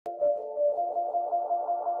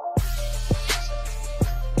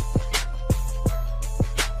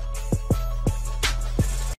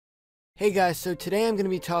Hey guys, so today I'm going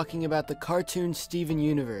to be talking about the cartoon Steven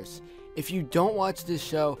Universe. If you don't watch this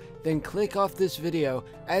show, then click off this video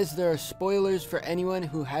as there are spoilers for anyone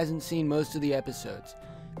who hasn't seen most of the episodes.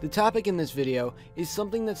 The topic in this video is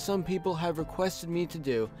something that some people have requested me to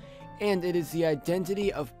do, and it is the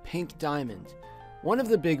identity of Pink Diamond. One of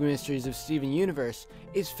the big mysteries of Steven Universe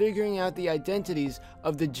is figuring out the identities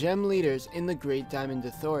of the gem leaders in the Great Diamond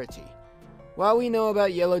Authority. While we know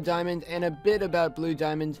about Yellow Diamond and a bit about Blue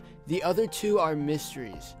Diamond, the other two are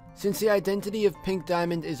mysteries. Since the identity of Pink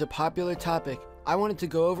Diamond is a popular topic, I wanted to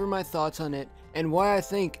go over my thoughts on it and why I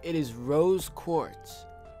think it is rose quartz.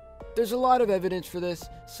 There's a lot of evidence for this,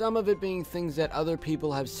 some of it being things that other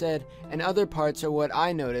people have said, and other parts are what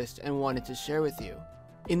I noticed and wanted to share with you.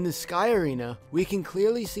 In the Sky Arena, we can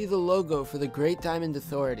clearly see the logo for the Great Diamond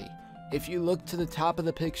Authority. If you look to the top of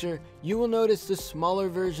the picture, you will notice the smaller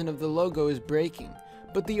version of the logo is breaking,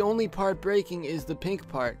 but the only part breaking is the pink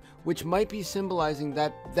part, which might be symbolizing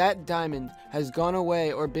that that diamond has gone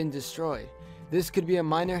away or been destroyed. This could be a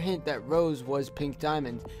minor hint that Rose was Pink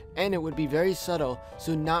Diamond, and it would be very subtle,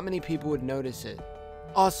 so not many people would notice it.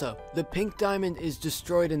 Also, the Pink Diamond is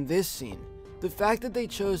destroyed in this scene. The fact that they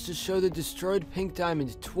chose to show the destroyed Pink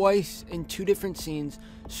Diamond twice in two different scenes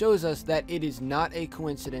shows us that it is not a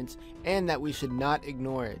coincidence and that we should not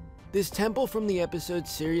ignore it. This temple from the episode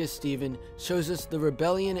Serious Steven shows us the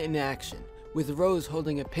rebellion in action, with Rose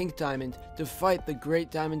holding a pink diamond to fight the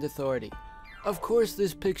Great Diamond Authority. Of course,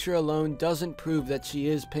 this picture alone doesn't prove that she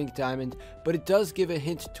is Pink Diamond, but it does give a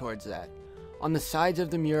hint towards that. On the sides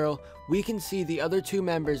of the mural, we can see the other two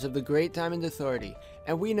members of the Great Diamond Authority,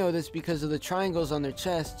 and we know this because of the triangles on their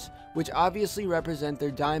chests, which obviously represent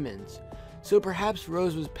their diamonds. So perhaps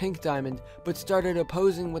Rose was Pink Diamond, but started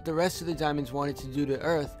opposing what the rest of the diamonds wanted to do to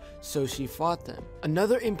Earth, so she fought them.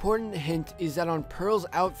 Another important hint is that on Pearl's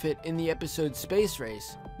outfit in the episode Space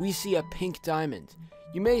Race, we see a pink diamond.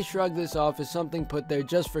 You may shrug this off as something put there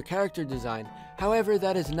just for character design, however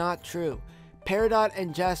that is not true. Peridot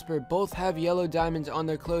and Jasper both have yellow diamonds on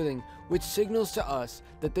their clothing, which signals to us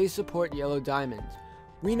that they support Yellow Diamond.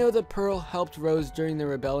 We know that Pearl helped Rose during the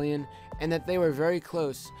rebellion, and that they were very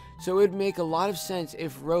close, so it would make a lot of sense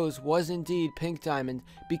if Rose was indeed Pink Diamond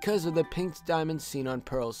because of the pink diamond seen on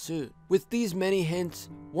Pearl's suit. With these many hints,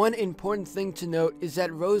 one important thing to note is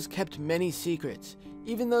that Rose kept many secrets.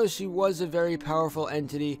 Even though she was a very powerful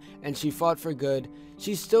entity and she fought for good,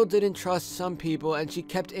 she still didn't trust some people and she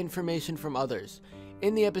kept information from others.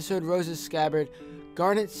 In the episode Rose's Scabbard,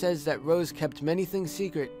 Garnet says that Rose kept many things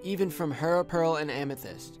secret, even from her, Pearl, and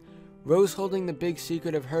Amethyst. Rose holding the big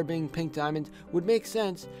secret of her being Pink Diamond would make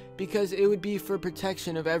sense because it would be for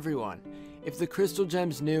protection of everyone. If the crystal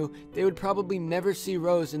gems knew, they would probably never see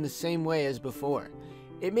Rose in the same way as before.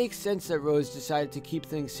 It makes sense that Rose decided to keep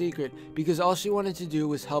things secret because all she wanted to do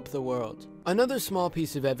was help the world. Another small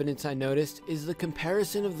piece of evidence I noticed is the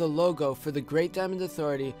comparison of the logo for the Great Diamond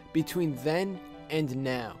Authority between then and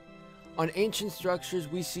now. On ancient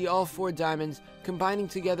structures, we see all four diamonds combining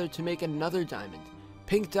together to make another diamond.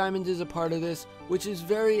 Pink Diamond is a part of this, which is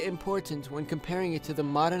very important when comparing it to the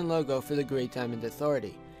modern logo for the Great Diamond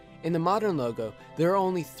Authority. In the modern logo, there are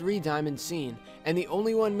only 3 diamonds seen, and the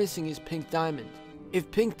only one missing is Pink Diamond.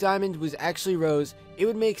 If Pink Diamond was actually Rose, it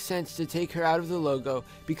would make sense to take her out of the logo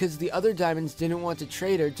because the other diamonds didn't want to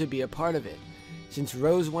trade her to be a part of it. Since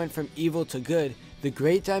Rose went from evil to good, the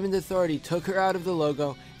Great Diamond Authority took her out of the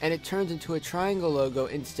logo and it turned into a triangle logo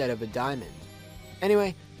instead of a diamond.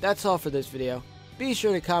 Anyway, that's all for this video. Be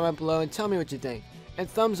sure to comment below and tell me what you think, and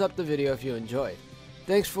thumbs up the video if you enjoyed.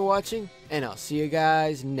 Thanks for watching, and I'll see you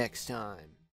guys next time.